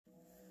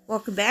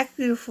Welcome back,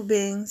 beautiful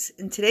beings.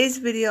 In today's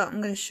video,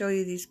 I'm going to show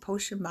you these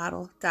potion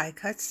bottle die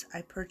cuts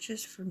I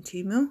purchased from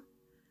Temu.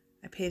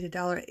 I paid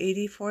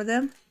 $1.80 for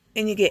them.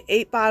 And you get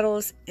 8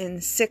 bottles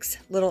and 6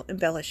 little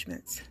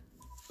embellishments.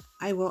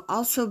 I will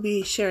also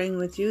be sharing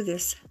with you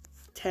this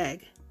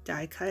tag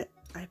die cut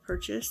I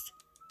purchased.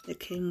 It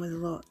came with a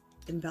little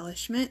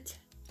embellishment.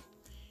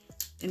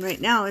 And right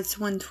now it's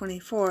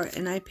 $1.24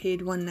 and I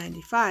paid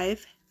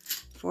 $1.95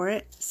 for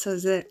it. So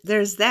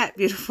there's that,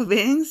 beautiful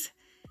beings.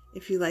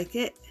 If you like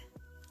it,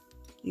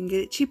 you can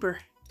get it cheaper.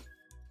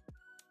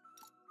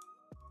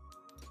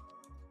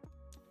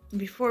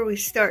 Before we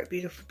start,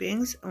 beautiful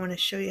beings, I want to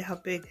show you how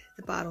big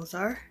the bottles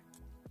are.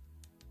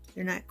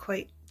 They're not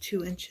quite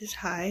 2 inches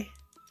high.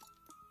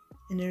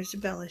 And there's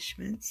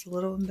embellishments,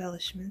 little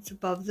embellishments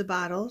above the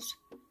bottles.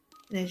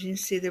 And as you can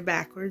see, they're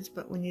backwards,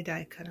 but when you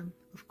die cut them,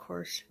 of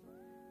course,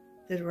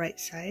 they're the right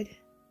side.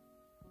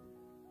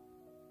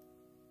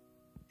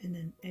 And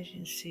then as you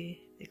can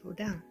see, they go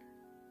down.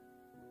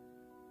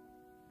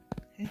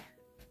 Okay,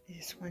 I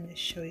just wanted to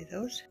show you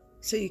those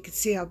so you could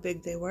see how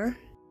big they were.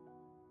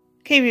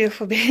 Okay,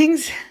 beautiful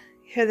beings,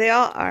 here they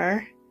all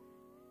are.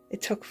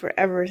 It took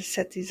forever to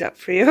set these up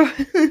for you.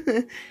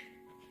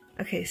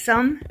 Okay,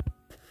 some,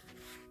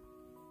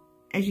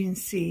 as you can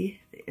see,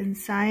 the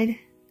inside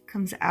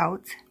comes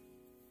out,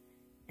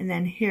 and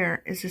then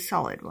here is a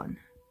solid one.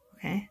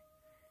 Okay,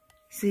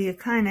 so you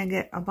kind of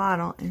get a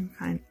bottle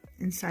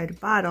inside a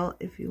bottle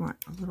if you want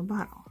a little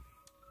bottle.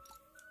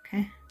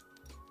 Okay,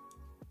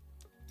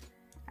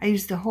 I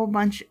used a whole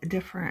bunch of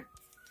different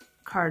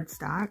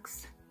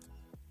cardstocks.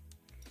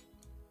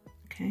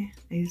 Okay,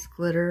 I used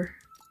glitter.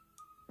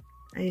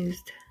 I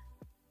used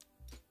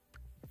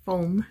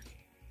foam.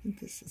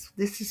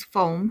 This is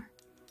foam,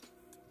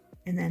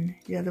 and then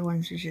the other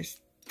ones are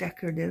just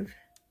decorative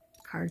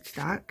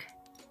cardstock.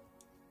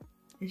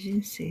 As you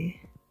can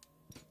see,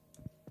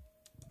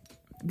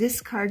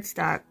 this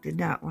cardstock did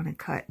not want to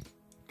cut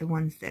the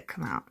ones that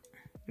come out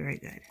very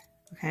good.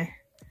 Okay,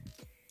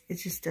 it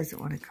just doesn't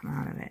want to come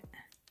out of it.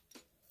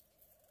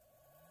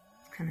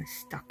 It's kind of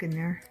stuck in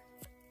there.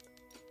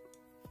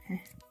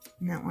 Okay,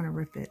 I don't want to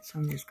rip it, so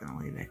I'm just going to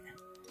leave it.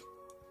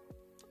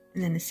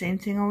 And then the same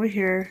thing over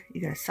here.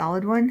 You got a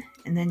solid one,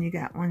 and then you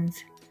got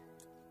ones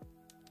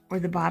where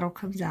the bottle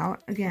comes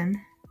out again.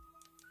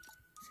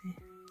 See?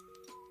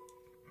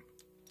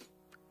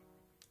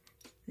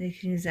 You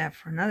can use that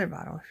for another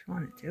bottle if you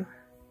wanted to.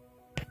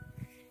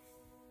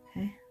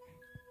 Okay.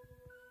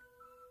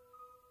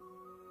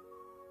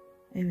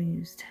 I even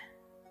used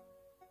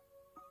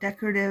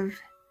decorative,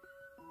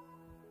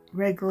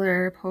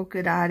 regular,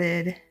 polka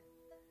dotted,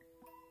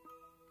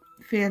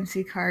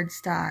 fancy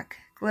cardstock,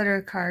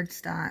 glitter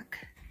cardstock.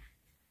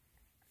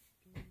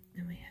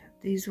 And we have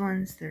these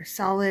ones, they're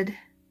solid.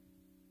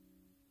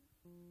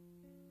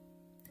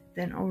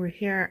 Then over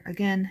here,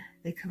 again,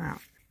 they come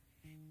out.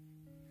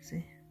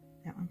 See,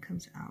 that one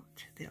comes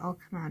out. They all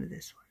come out of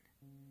this one.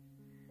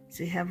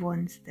 So you have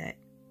ones that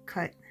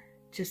cut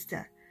just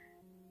a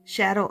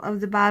shadow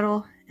of the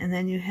bottle, and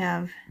then you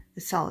have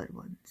the solid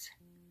ones.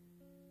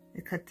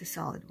 They cut the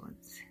solid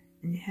ones.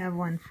 And you have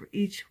one for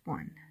each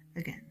one,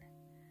 again.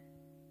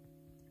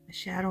 A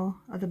shadow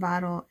of the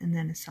bottle, and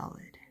then a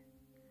solid.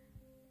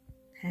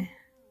 Okay.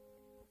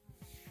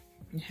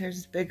 And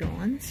here's the bigger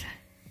ones.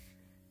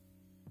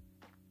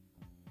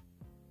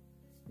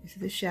 These are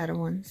the shadow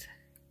ones.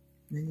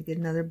 And then you get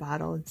another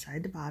bottle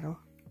inside the bottle.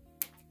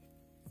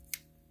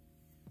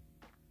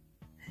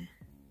 Okay.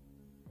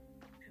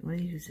 If you want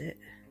to use it,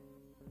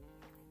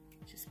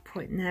 just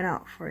pointing that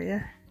out for you.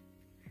 And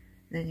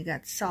then you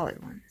got solid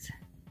ones.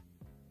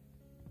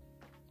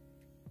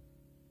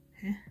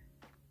 Okay.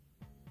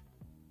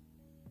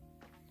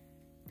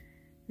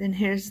 Then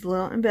here's the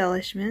little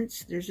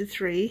embellishments. There's a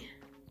 3.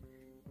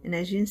 And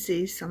as you can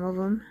see, some of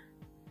them,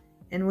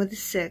 and with the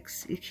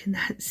 6, you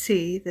cannot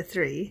see the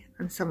 3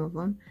 on some of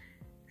them.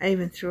 I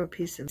even threw a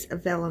piece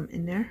of vellum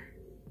in there.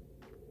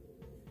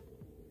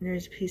 And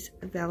there's a piece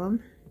of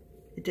vellum.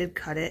 I did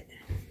cut it.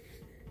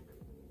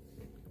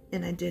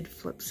 And I did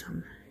flip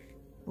some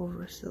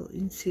over so you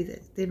can see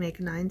that they make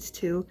 9s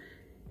too.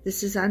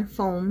 This is on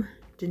foam.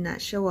 Did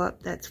not show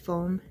up. That's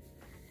foam.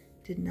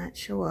 Did not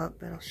show up,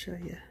 but I'll show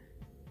you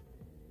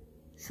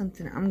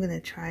something I'm going to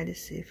try to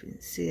see if you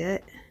can see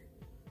it.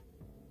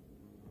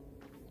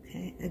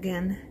 Okay,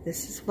 again,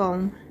 this is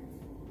foam.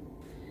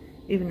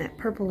 Even that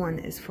purple one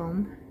is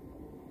foam.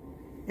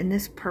 And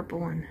this purple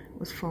one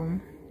was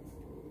foam.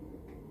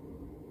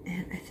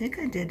 And I think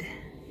I did,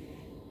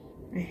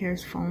 right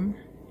here's foam.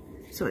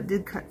 So it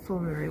did cut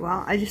foam very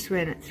well. I just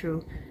ran it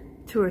through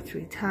 2 or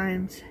 3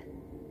 times.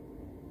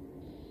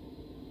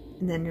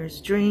 And then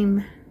there's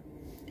Dream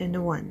and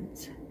the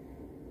ones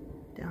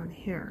down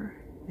here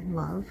in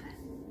Love.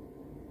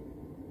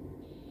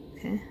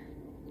 Okay.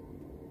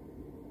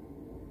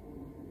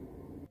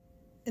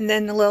 And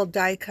then the little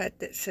die cut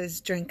that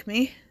says Drink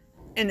Me.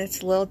 And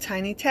it's a little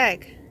tiny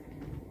tag.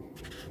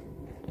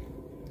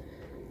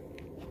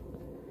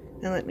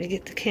 Now let me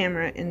get the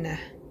camera in the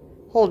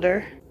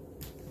holder.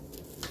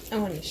 I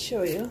want to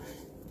show you.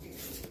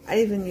 I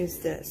even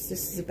used this.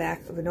 This is the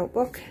back of a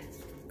notebook,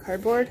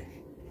 cardboard,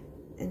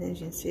 and as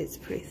you can see, it's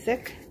pretty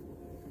thick,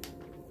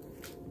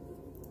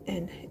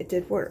 and it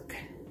did work,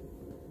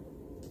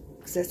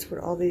 because that's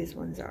what all these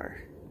ones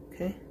are.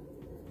 Okay,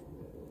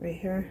 right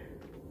here,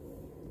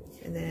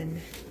 and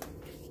then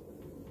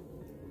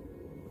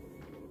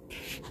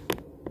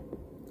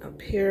up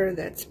here,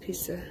 that's a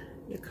piece of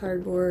the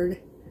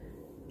cardboard,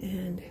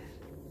 and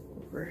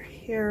over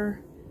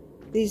here,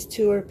 these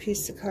two are a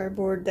piece of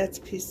cardboard, that's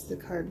a piece of the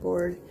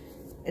cardboard,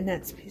 and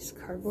that's a piece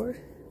of cardboard.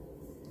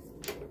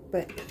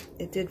 But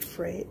it did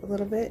fray a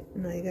little bit,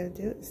 and all you gotta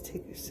do is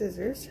take your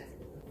scissors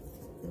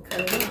and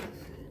cut it off.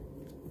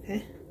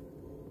 Okay?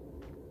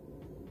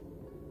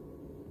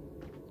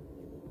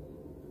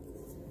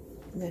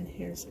 And then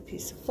here's a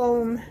piece of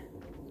foam,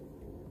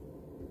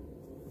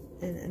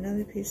 and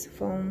another piece of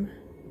foam,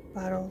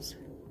 bottles,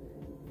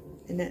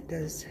 and that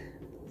does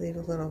leave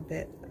a little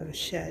bit of a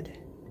shed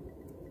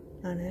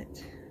on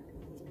it.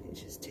 You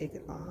just take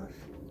it off,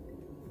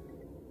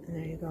 and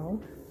there you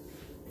go.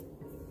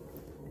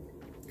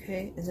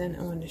 Okay, and then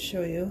I wanted to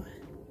show you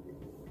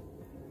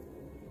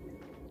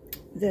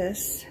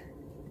this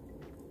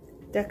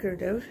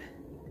decorative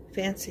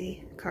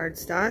fancy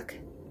cardstock.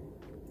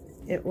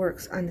 It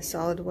works on the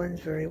solid ones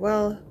very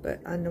well,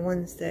 but on the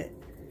ones that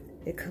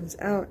it comes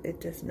out,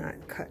 it does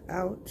not cut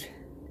out.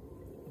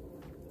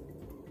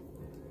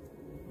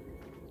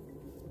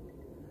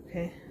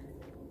 Okay,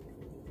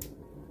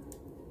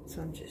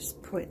 so I'm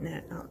just pointing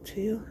that out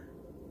to you.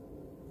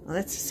 Oh,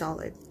 that's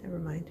solid, never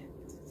mind.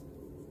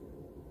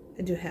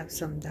 I do have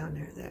some down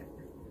there that,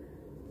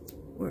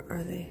 where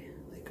are they?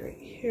 Like right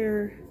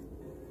here.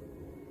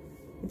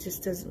 It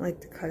just doesn't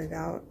like to cut it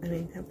out. I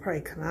mean, it'll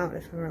probably come out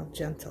if I'm real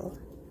gentle.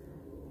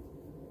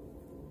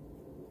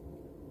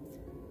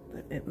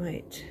 But it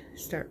might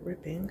start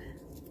ripping.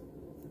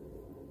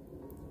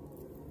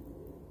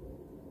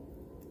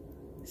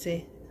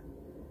 See?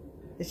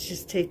 It's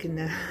just taking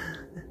the,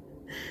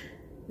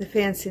 the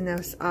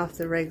fanciness off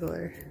the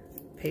regular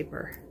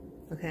paper.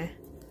 Okay?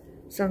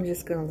 So I'm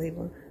just going to leave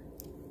them.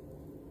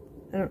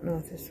 I don't know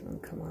if this one will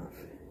come off.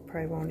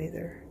 Probably won't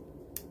either.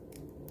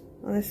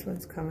 Well, this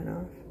one's coming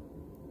off.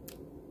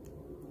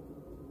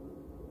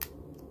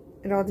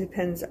 It all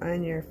depends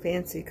on your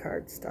fancy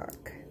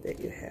cardstock that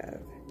you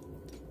have.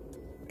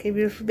 Okay,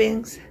 beautiful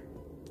beings?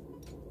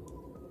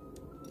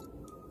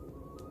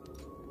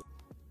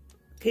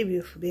 Okay,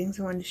 beautiful beings,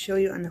 I wanted to show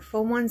you on the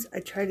foam ones, I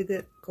tried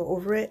to go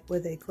over it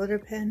with a glitter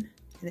pen,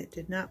 and it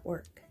did not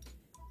work.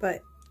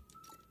 But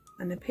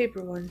on the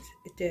paper ones,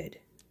 it did.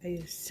 I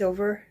used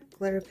silver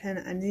glitter pen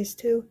on these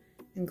two,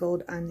 and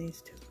gold on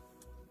these two.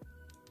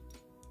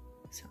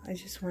 So I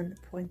just wanted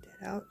to point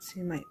that out. So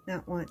you might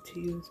not want to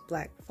use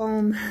black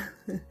foam,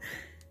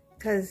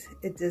 because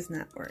it does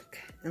not work,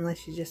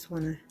 unless you just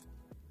want to,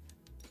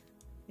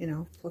 you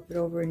know, flip it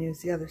over and use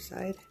the other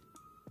side.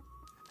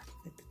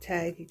 Like the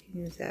tag, you can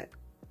use that.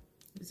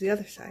 Use the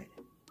other side.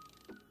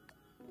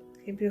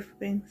 Okay, beautiful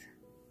beings.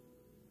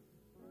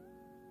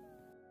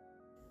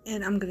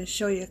 And I'm going to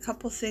show you a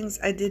couple things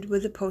I did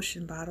with the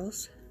potion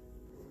bottles.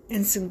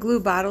 And some glue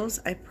bottles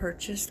I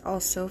purchased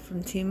also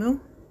from Temu.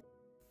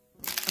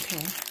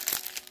 Okay.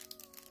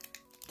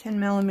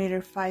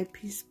 10mm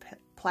 5-piece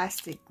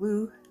plastic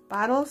glue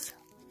bottles.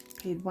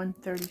 Paid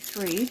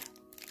 $1.33.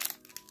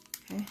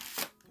 Okay.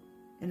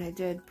 And I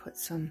did put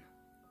some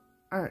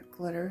art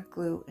glitter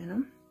glue in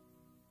them.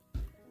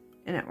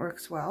 And it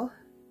works well.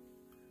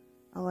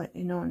 I'll let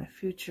you know in the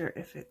future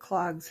if it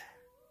clogs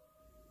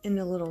in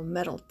the little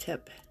metal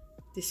tip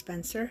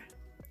dispenser.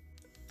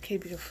 Okay,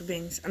 beautiful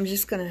beings, I'm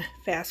just gonna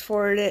fast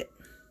forward it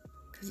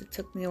because it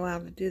took me a while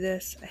to do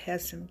this. I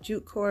had some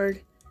jute cord,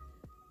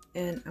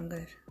 and I'm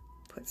gonna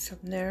put some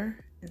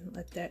there and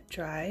let that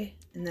dry.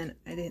 And then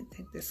I didn't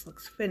think this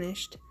looks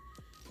finished,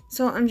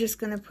 so I'm just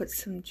gonna put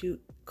some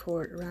jute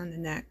cord around the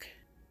neck.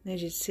 And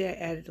as you see, I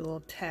added a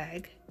little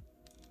tag.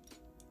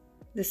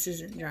 This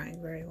isn't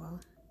drying very well,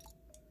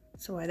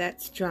 so while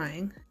that's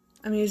drying,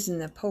 I'm using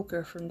the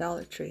poker from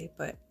Dollar Tree,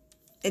 but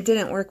it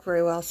didn't work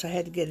very well, so I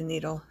had to get a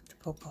needle to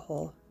poke a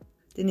hole.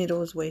 The needle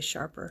was way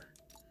sharper,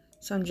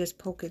 so I'm just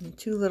poking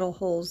 2 little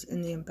holes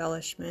in the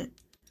embellishment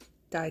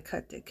die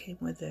cut that came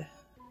with the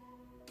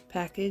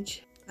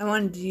package. I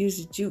wanted to use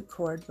a jute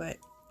cord, but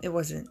it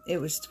wasn't. It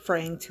was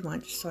fraying too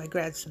much, so I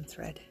grabbed some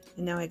thread.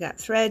 And now I got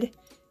thread,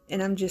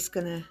 and I'm just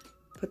gonna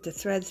put the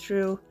thread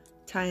through,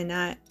 tie a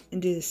knot,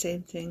 and do the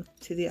same thing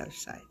to the other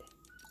side,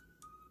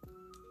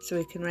 so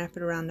we can wrap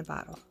it around the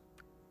bottle.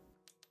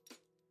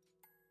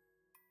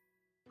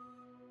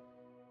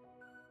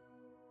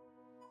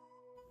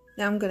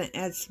 Now I'm going to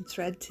add some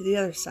thread to the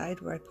other side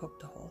where I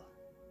poked a hole.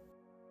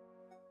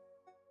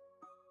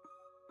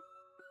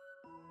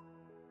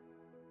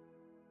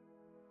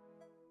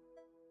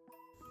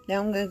 Now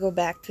I'm going to go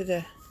back to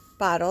the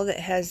bottle that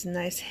has a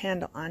nice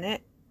handle on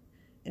it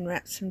and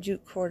wrap some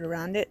jute cord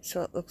around it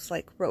so it looks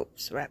like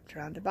ropes wrapped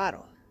around the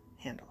bottle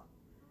handle.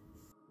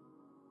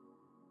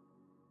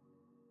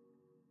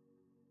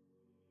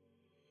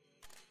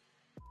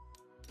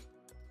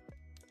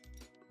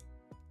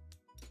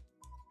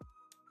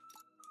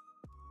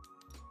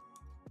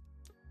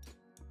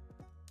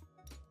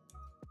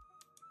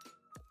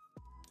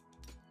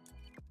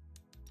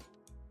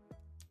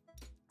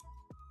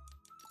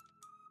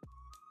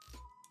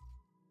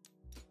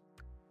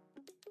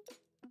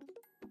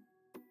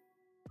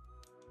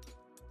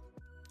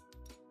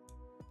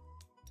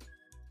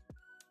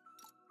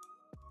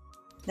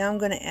 Now I'm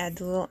going to add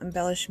the little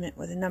embellishment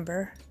with a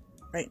number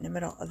right in the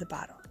middle of the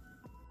bottle.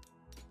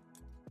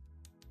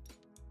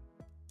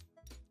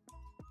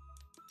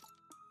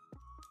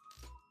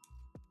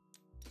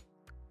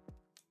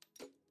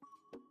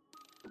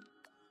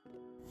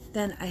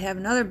 Then I have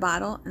another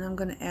bottle and I'm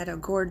going to add a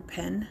gourd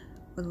pin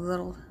with a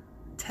little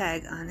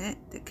tag on it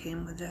that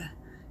came with the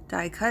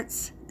die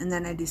cuts. And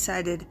then I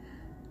decided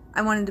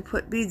I wanted to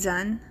put beads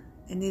on,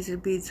 and these are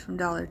beads from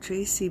Dollar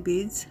Tree, sea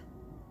beads.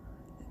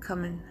 They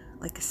come in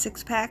like a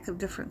 6-pack of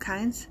different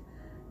kinds.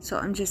 So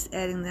I'm just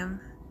adding them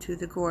to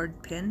the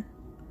gourd pin,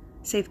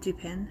 safety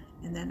pin,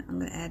 and then I'm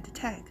going to add the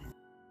tag.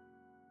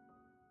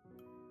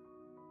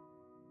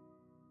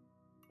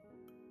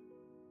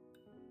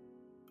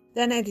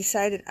 Then I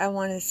decided I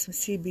wanted some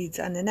sea beads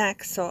on the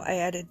neck, so I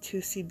added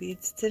 2 sea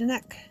beads to the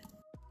neck.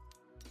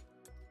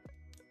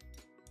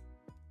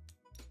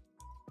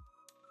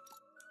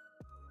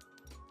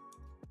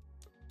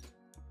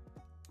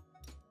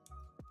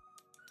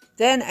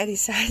 Then I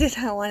decided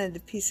I wanted a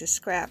piece of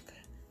scrap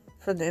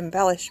for the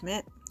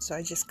embellishment, so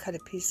I just cut a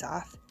piece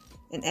off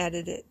and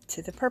added it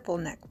to the purple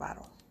neck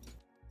bottle.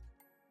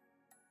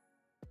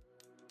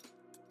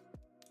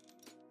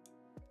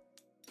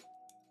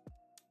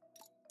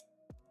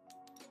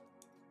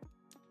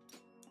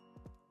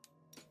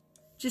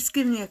 Just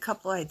giving you a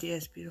couple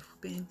ideas, beautiful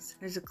beings.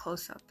 Here's a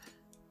close-up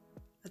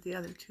of the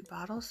other 2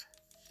 bottles.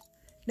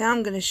 Now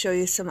I'm going to show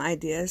you some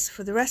ideas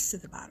for the rest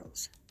of the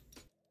bottles.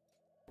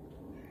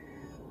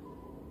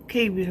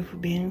 Okay, beautiful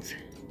beings,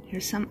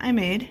 here's some I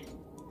made.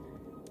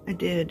 I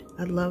did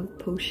a love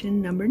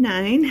potion number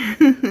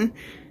 9.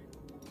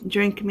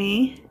 Drink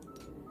Me,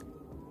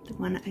 the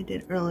one I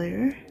did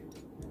earlier.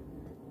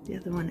 The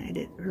other one I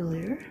did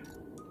earlier.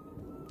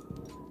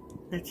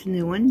 That's a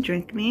new one,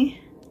 Drink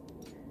Me.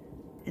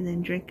 And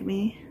then Drink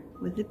Me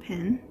with the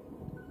pen.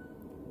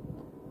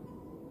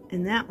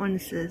 And that one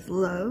says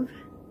Love.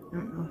 I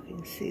don't know if you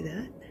can see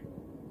that.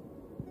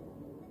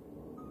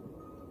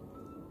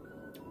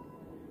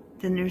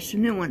 Then there's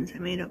some new ones I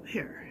made up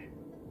here.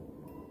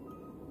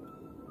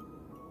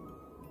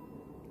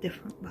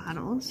 Different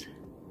bottles.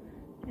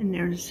 And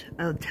there's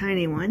a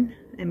tiny one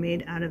I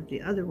made out of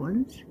the other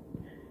ones.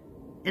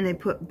 And I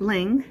put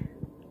bling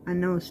on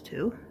those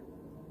 2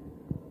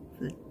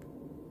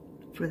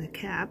 for the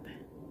cap.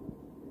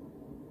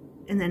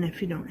 And then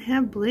if you don't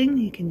have bling,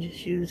 you can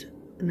just use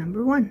a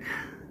number 1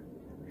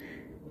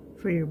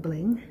 for your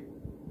bling.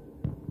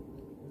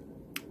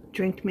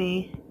 Drink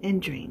Me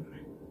and Dream.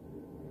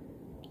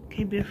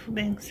 Okay, beautiful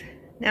beings.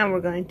 Now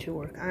we're going to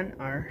work on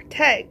our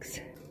tags.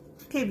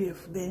 Okay,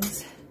 beautiful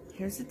beings.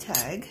 Here's the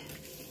tag.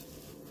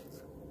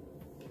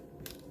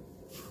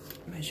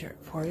 Measure it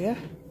for you.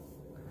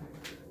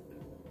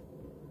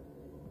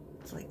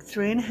 It's like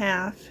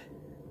 3.5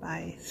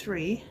 by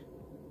 3.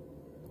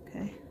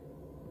 Okay.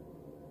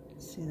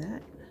 See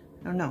that?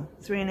 Oh no,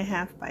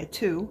 3.5 by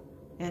 2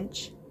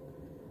 inch.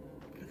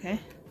 Okay.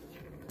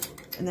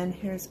 And then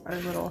here's our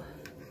little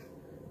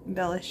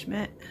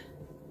embellishment.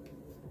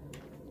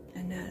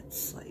 And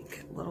that's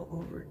like a little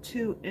over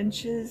 2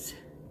 inches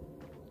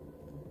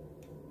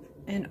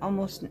and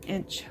almost 1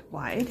 inch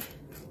wide.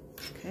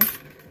 Okay.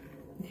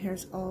 And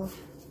here's all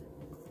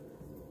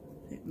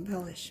the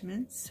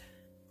embellishments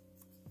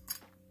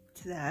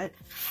to that.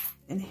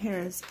 And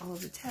here's all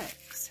the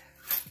tags.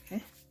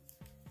 Okay.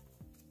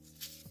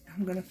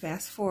 I'm going to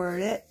fast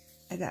forward it.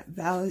 I got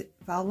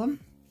vellum.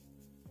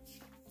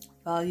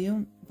 I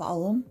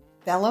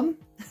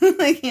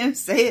can't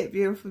say it,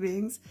 beautiful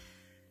beings.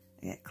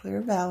 I got clear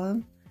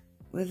vellum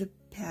with a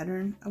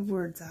pattern of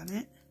words on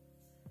it.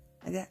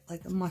 I got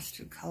like a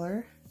mustard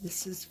color.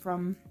 This is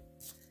from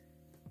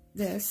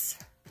this,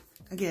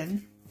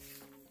 again,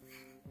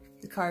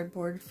 the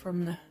cardboard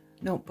from the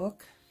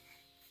notebook.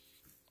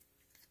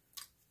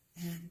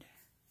 And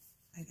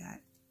I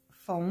got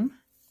foam,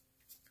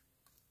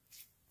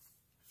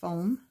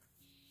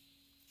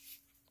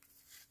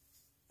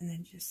 and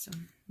then just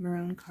some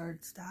maroon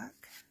cardstock,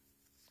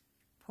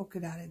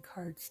 polka dotted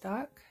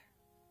cardstock,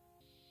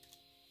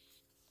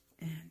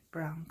 and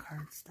brown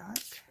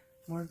cardstock,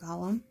 more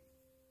vellum,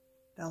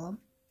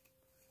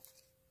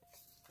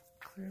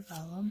 clear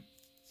vellum,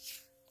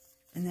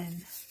 and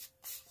then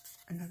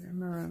another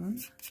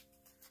maroon.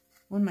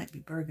 One might be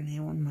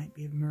burgundy, one might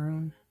be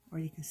maroon, or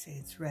you can say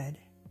it's red,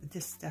 but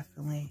this is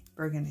definitely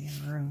burgundy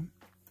and maroon.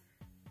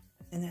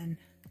 And then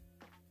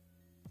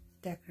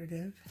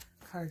decorative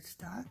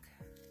cardstock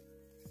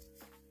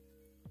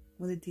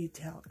with a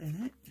detail in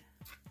it,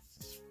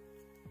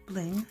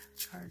 bling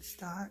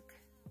cardstock,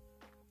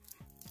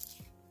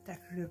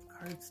 decorative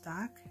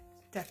cardstock,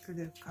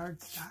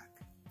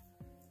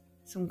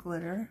 some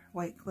glitter,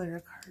 white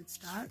glitter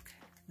cardstock.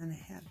 Then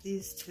I have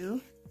these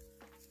 2,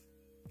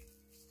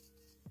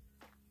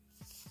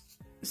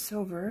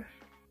 silver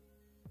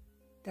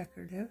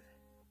decorative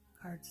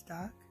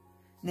cardstock,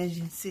 and as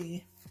you can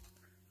see,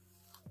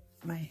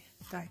 my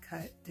die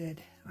cut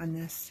did on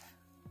this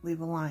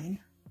leave a line,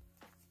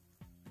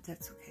 but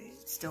that's okay,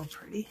 it's still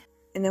pretty.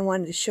 And I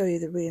wanted to show you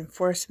the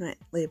reinforcement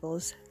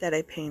labels that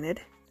I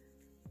painted.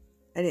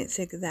 I didn't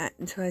think of that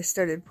until I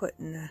started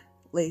putting the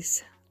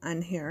lace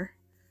on here,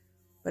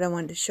 but I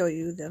wanted to show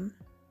you them.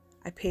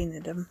 I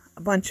painted them,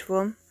 a bunch of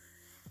them,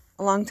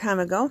 a long time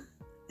ago,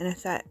 and I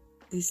thought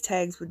these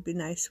tags would be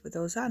nice with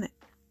those on it.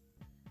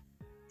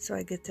 So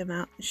I get them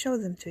out and show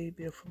them to you,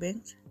 beautiful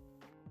beings.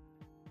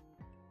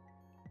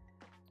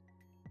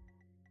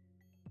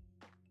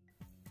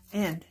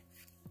 And,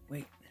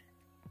 wait,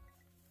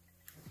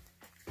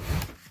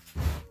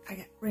 I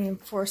got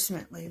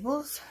reinforcement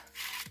labels.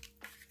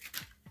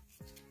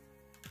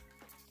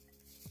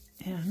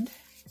 And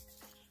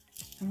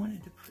I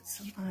wanted to put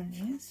some on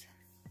these.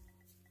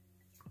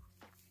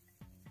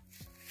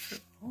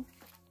 Purple.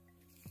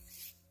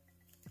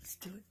 Let's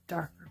do it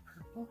darker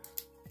purple.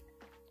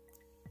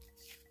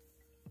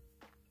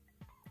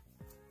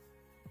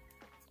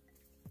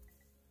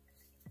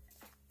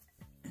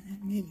 And then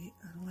maybe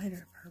a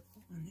lighter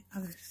purple on the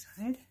other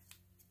side.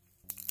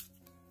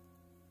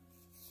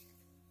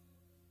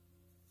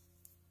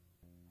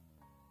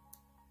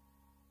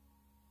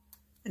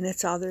 And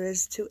that's all there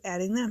is to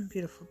adding them,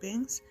 beautiful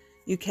beings.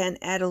 You can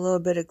add a little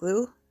bit of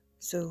glue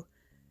so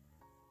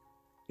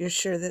you're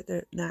sure that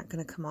they're not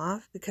going to come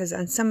off, because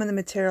on some of the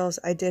materials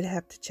I did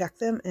have to check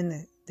them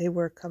and they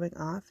were coming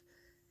off,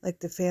 like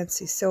the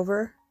fancy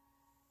silver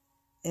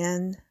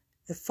and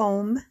the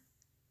foam,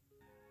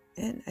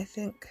 and I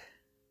think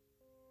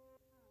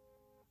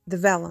the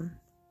vellum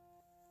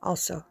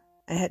also.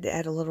 I had to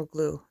add a little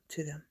glue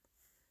to them.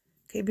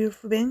 Okay,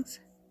 beautiful beings,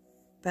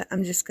 but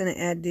I'm just going to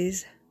add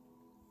these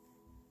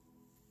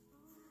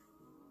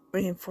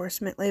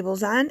reinforcement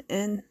labels on,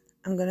 and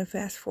I'm going to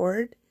fast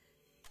forward,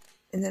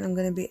 and then I'm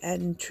going to be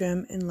adding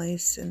trim and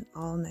lace and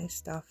all nice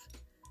stuff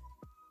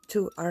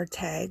to our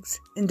tags.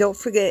 And don't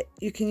forget,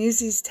 you can use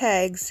these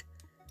tags,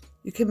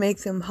 you can make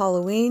them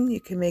Halloween, you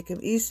can make them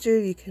Easter,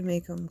 you can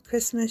make them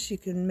Christmas, you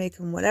can make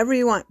them whatever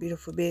you want,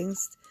 beautiful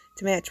beings,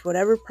 to match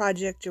whatever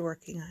project you're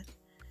working on.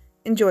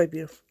 Enjoy,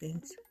 beautiful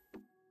beings.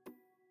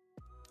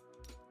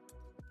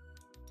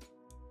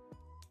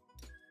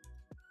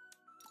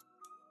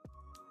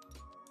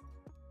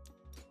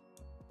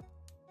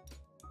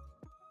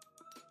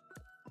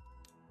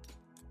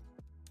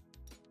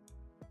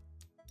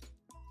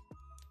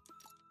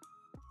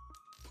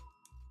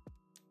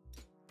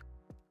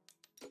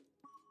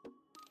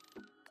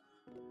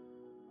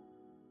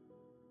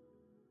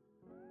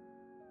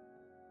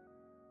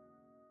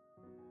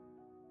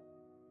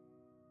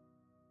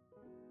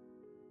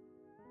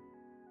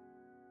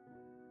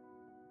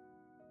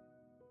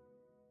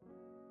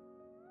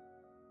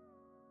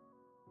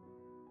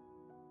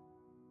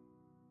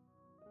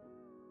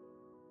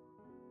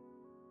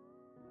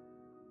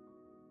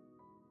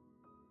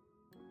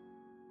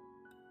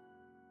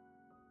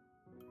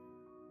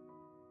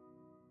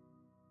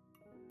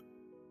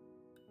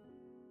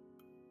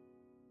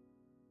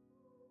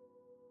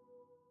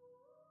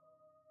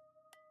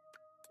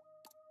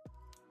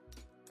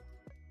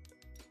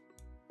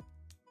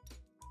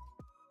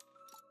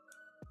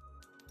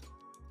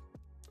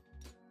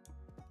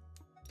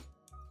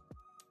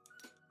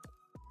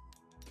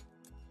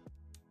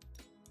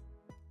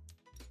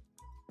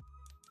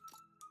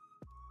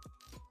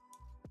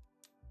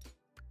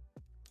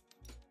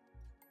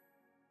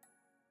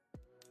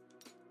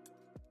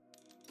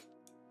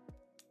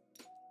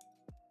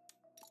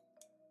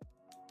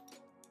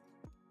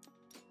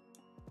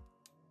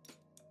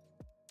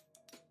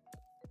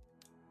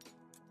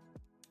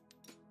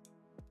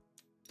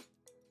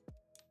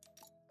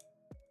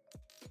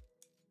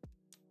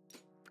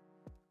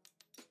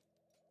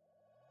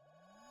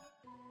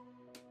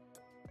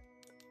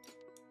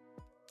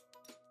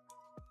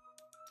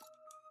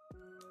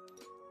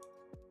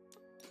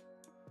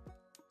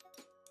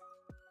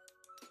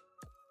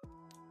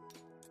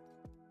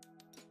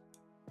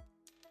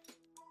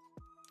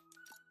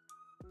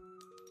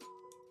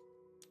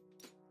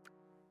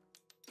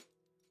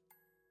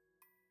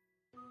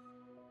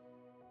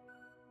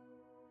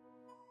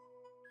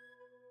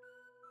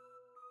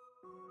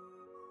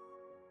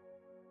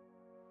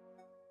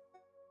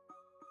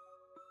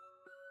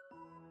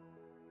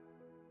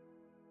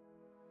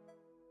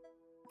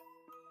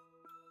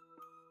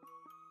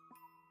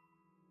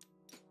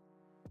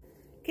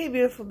 Okay,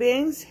 beautiful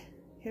beings,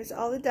 here's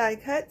all the die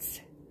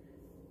cuts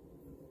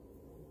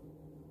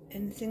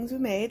and the things we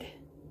made.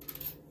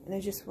 And I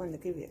just wanted to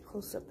give you a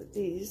close-up of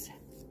these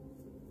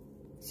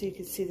so you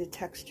can see the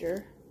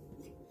texture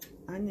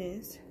on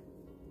these.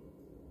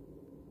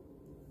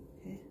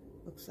 Okay,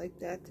 looks like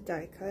that, the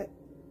die cut.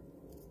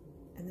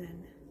 And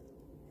then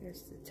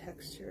here's the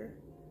texture.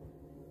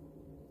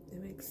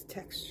 It makes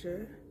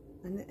texture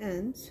on the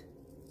ends,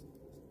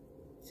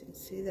 so you can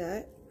see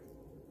that.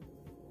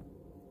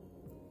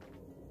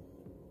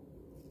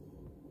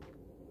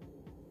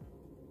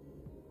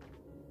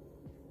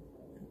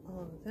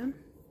 All of them.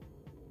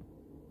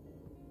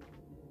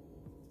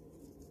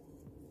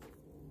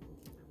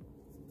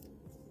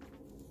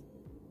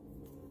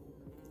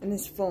 And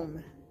this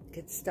foam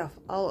gets stuff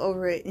all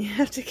over it, and you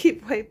have to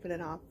keep wiping it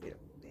off,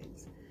 beautiful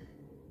things.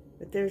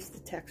 But there's the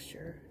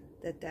texture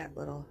that that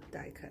little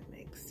die cut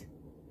makes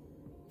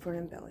for an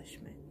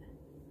embellishment.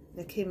 And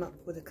I came up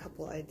with a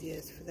couple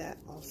ideas for that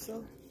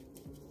also.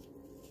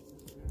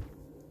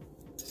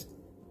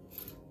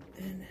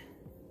 And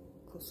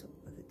close up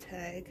of the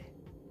tag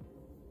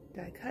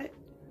die cut.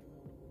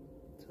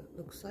 So it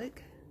looks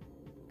like.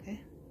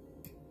 Okay.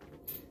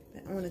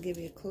 But I want to give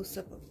you a close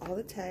up of all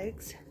the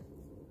tags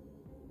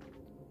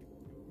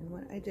and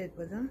what I did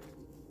with them.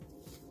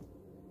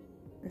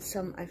 And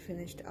some I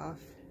finished off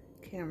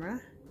camera.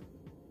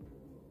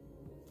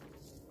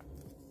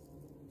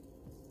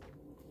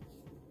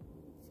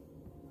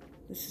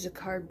 This is a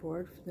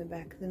cardboard from the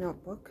back of the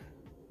notebook.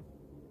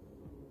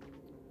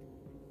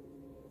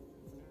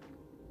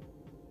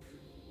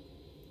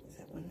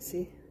 That one,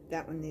 see?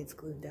 That one needs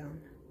glued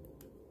down.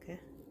 Okay.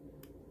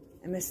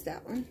 I missed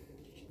that one.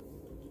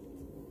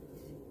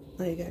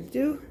 All you gotta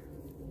do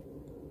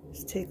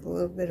is take a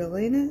little bit of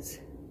Lena's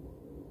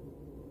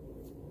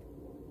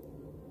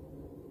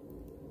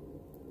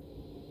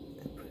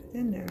and put it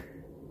in there.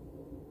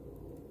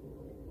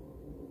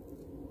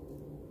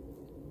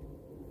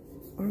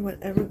 Or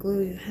whatever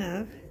glue you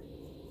have,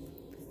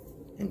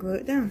 and glue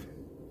it down,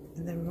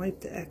 and then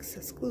wipe the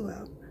excess glue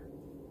out.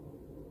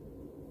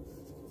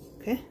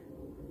 Okay,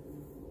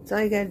 that's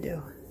all you gotta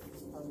do.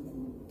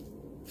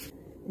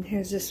 And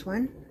here's this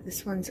one.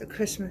 This one's a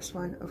Christmas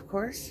one, of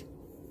course,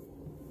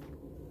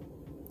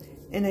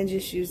 and I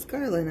just used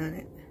garland on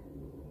it.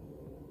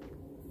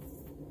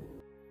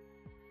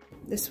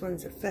 This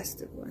one's a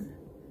festive one.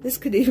 This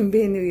could even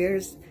be a New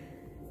Year's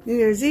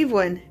Eve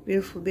one,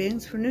 beautiful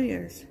beings, for New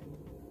Year's.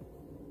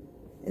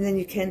 And then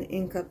you can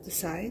ink up the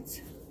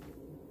sides,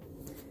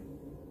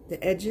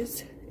 the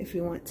edges, if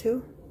you want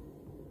to.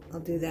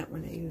 I'll do that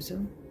when I use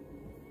them.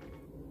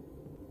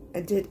 I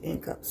did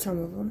ink up some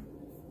of them,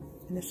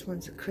 and this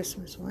one's a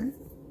Christmas one.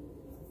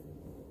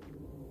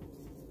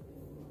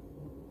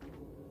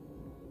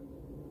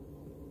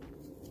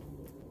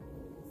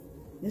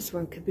 This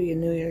one could be a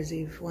New Year's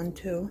Eve one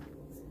too,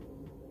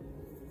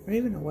 or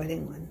even a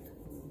wedding one,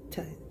 to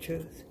tell you the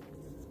truth.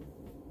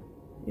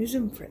 Use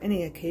them for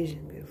any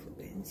occasion, beautiful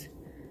beings.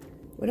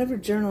 Whatever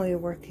journal you're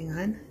working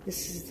on.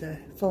 This is the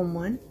foam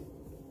one.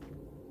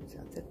 That's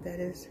how thick that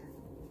is.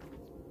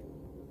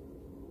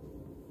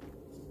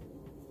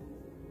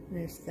 And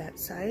there's that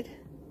side.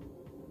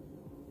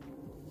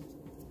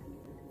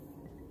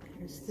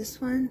 Here's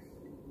this one.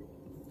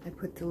 I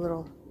put the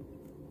little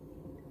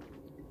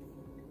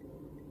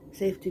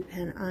safety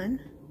pin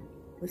on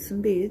with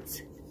some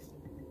beads.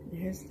 And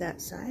here's that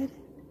side.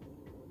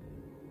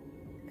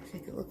 I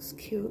think it looks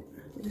cute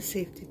with a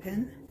safety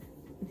pin.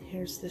 And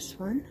here's this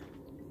one.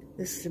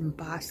 This is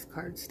embossed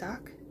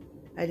cardstock.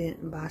 I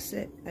didn't emboss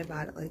it. I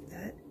bought it like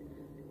that.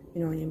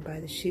 You know, when you buy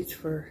the sheets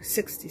for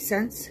 60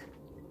 cents.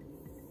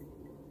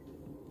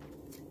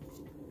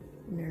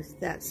 And there's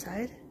that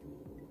side.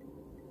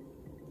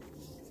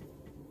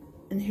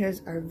 And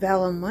here's our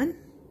vellum one.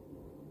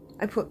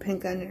 I put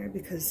pink on there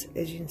because,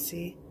 as you can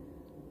see,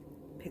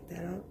 pick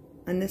that up.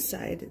 On this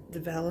side, the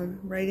vellum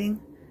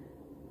writing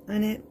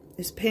on it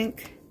is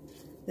pink.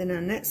 Then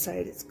on that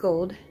side, it's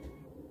gold.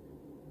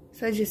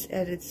 So I just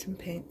added some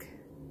pink.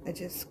 I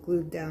just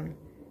glued down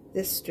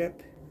this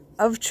strip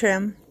of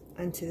trim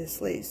onto this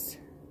lace.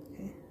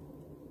 Okay,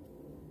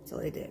 that's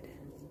all I did.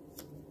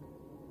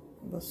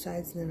 On both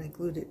sides, and then I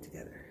glued it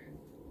together.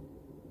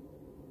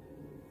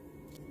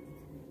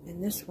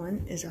 And this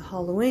one is a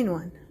Halloween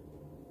one.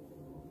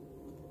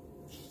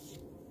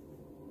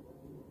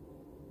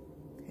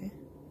 Okay,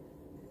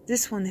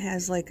 this one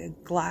has like a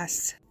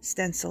gloss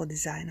stencil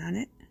design on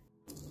it.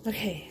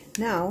 Okay,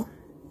 now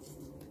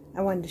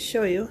I wanted to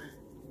show you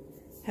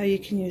how you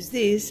can use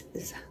these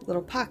as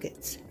little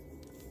pockets.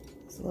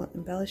 These little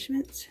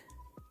embellishments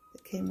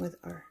that came with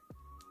our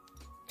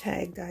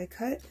tag die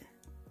cut.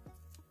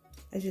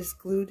 I just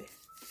glued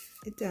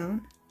it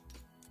down.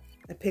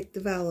 I picked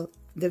the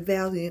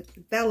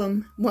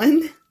vellum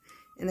one,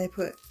 and I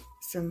put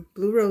some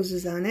blue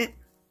roses on it.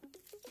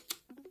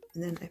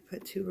 And then I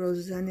put 2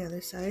 roses on the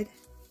other side.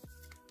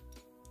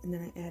 And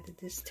then I added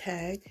this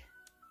tag,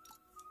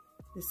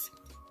 this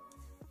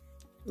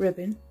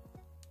ribbon.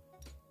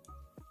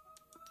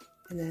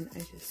 And then I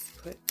just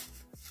put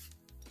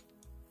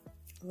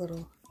a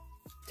little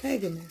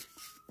tag in there.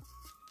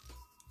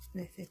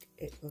 And I think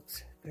it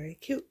looks very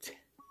cute.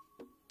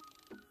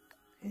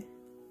 Okay.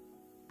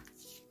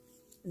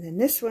 And then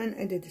this one,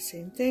 I did the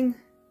same thing.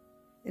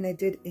 And I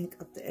did ink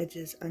up the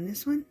edges on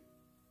this one.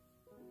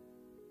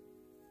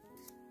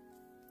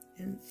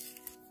 And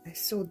I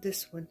sewed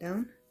this one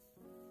down.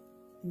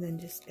 And then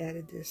just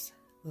added this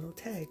little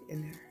tag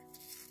in there.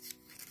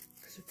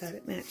 Because I thought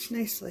it matched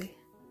nicely.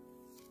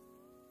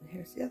 And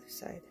here's the other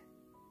side.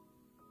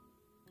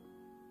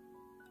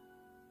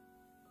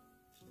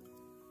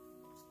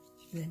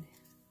 And then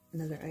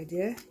another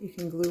idea, you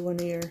can glue one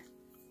of your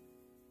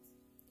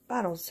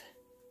bottles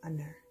on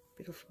there.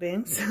 Beautiful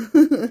beings.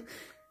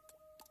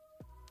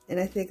 And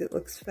I think it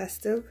looks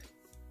festive.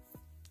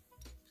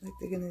 Like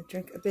they're going to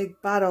drink a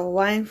big bottle of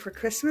wine for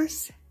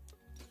Christmas.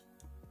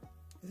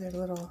 There's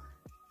our little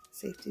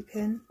safety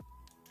pin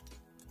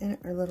and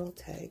our little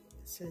tag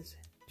that says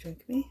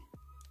Drink Me.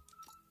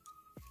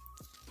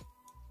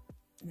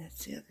 And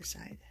that's the other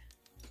side.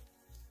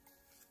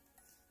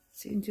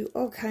 So you can do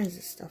all kinds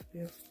of stuff,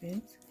 beautiful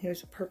things.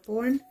 Here's a purple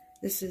one.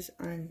 This is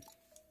on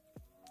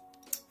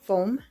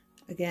foam.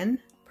 Again,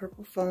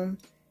 purple foam.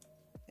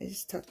 I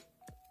just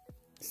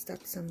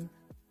stuck some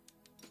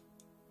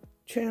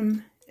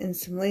trim and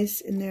some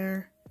lace in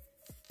there.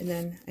 And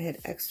then I had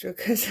extra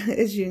because,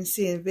 as you can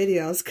see in the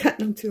video, I was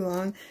cutting them too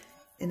long.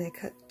 And I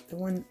cut the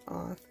one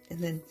off and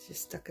then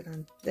just stuck it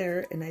on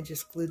there. And I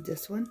just glued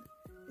this one.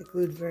 It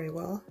glued very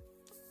well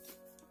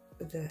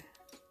with the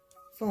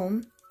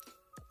foam.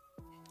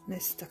 And I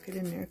stuck it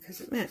in there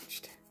because it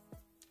matched.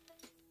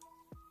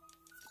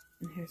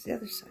 And here's the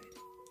other side.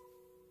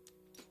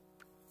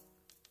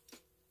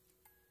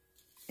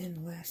 And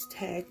the last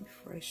tag,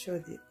 before I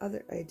showed the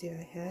other idea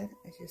I had,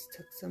 I just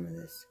took some of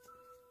this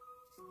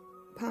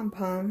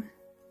pom-pom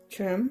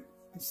trim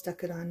and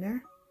stuck it on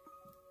there.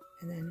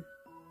 And then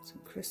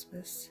some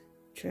Christmas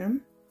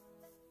trim.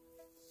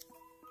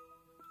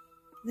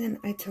 Then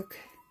I took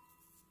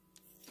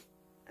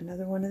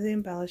another one of the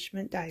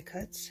embellishment die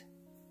cuts.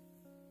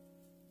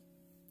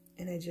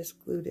 And I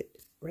just glued it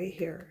right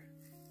here.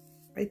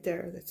 Right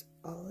there, that's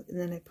all. And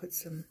then I put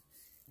some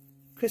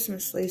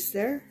Christmas lace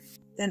there.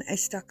 Then I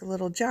stuck a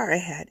little jar I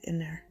had in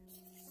there.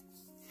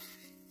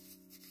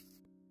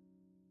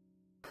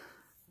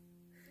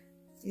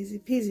 Easy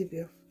peasy,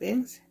 beautiful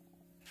things.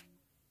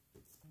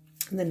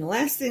 And then the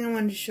last thing I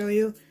wanted to show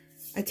you,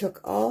 I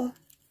took all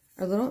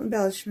our little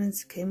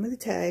embellishments, came with a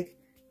tag,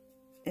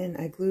 and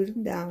I glued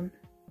them down.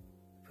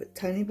 Put a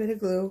tiny bit of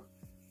glue.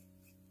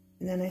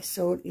 And then I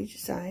sewed each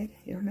side.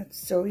 You don't have to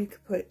sew, you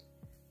could put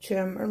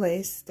trim or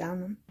lace down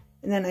them.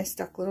 And then I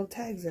stuck little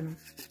tags in them.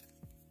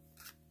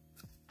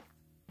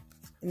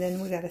 And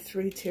then we got a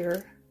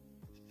 3-tier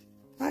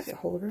pocket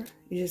holder.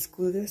 You just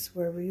glue this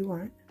wherever you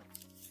want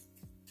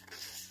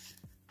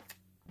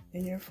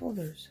in your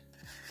folders,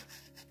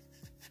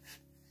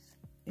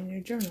 in your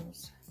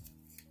journals.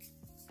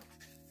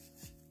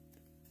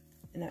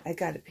 And I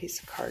got a piece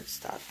of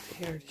cardstock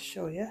here to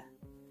show you.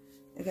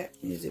 I got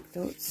music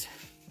notes.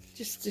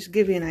 Just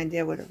give you an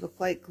idea what it looked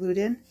like glued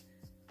in.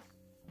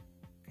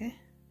 Okay.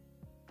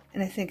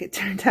 And I think it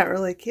turned out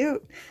really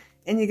cute.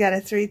 And you got a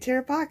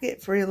 3-tier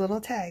pocket for your little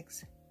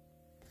tags.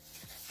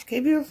 Okay,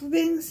 beautiful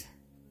beings.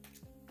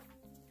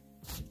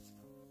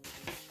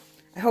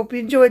 I hope you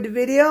enjoyed the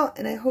video,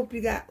 and I hope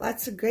you got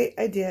lots of great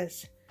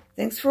ideas.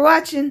 Thanks for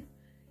watching.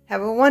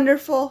 Have a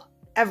wonderful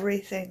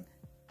everything.